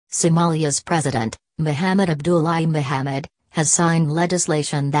Somalia's president, Mahamed Abdullahi Farmajo, has signed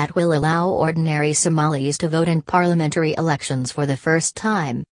legislation that will allow ordinary Somalis to vote in parliamentary elections for the first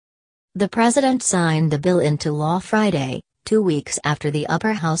time. The president signed the bill into law Friday, 2 weeks after the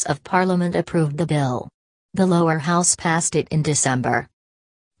upper house of parliament approved the bill. The lower house passed it in December.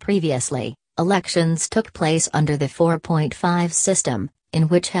 Previously, elections took place under the 4.5 system, in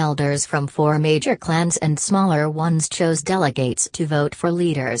which elders from 4 major clans and smaller ones chose delegates to vote for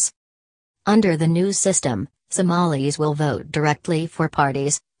leaders. Under the new system, Somalis will vote directly for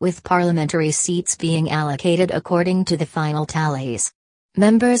parties, with parliamentary seats being allocated according to the final tallies.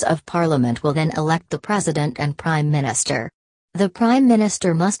 Members of parliament will then elect the president and prime minister. The prime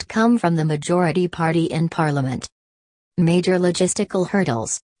minister must come from the majority party in parliament. Major logistical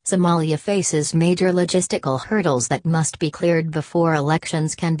hurdles. Somalia faces major logistical hurdles that must be cleared before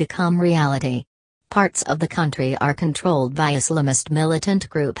elections can become reality. Parts of the country are controlled by Islamist militant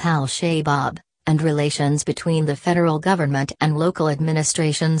group Al-Shabaab, and relations between the federal government and local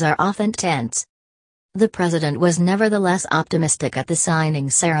administrations are often tense. The president was nevertheless optimistic at the signing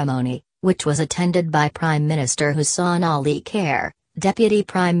ceremony, which was attended by Prime Minister Hussein Ali Khair, Deputy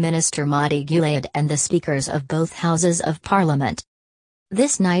Prime Minister Mahdi Guleid and the speakers of both houses of parliament.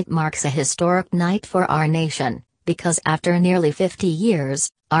 This night marks a historic night for our nation, because after nearly 50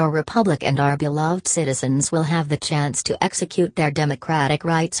 years, our republic and our beloved citizens will have the chance to execute their democratic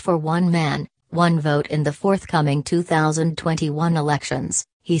rights for one man, one vote in the forthcoming 2021 elections,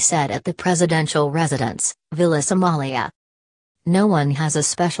 he said at the presidential residence, Villa Somalia. No one has a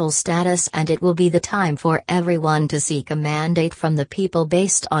special status and it will be the time for everyone to seek a mandate from the people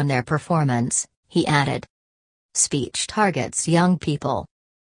based on their performance, he added. Speech targets young people.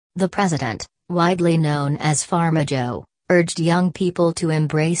 The president, widely known as Farmajo, urged young people to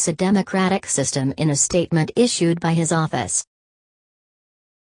embrace a democratic system in a statement issued by his office.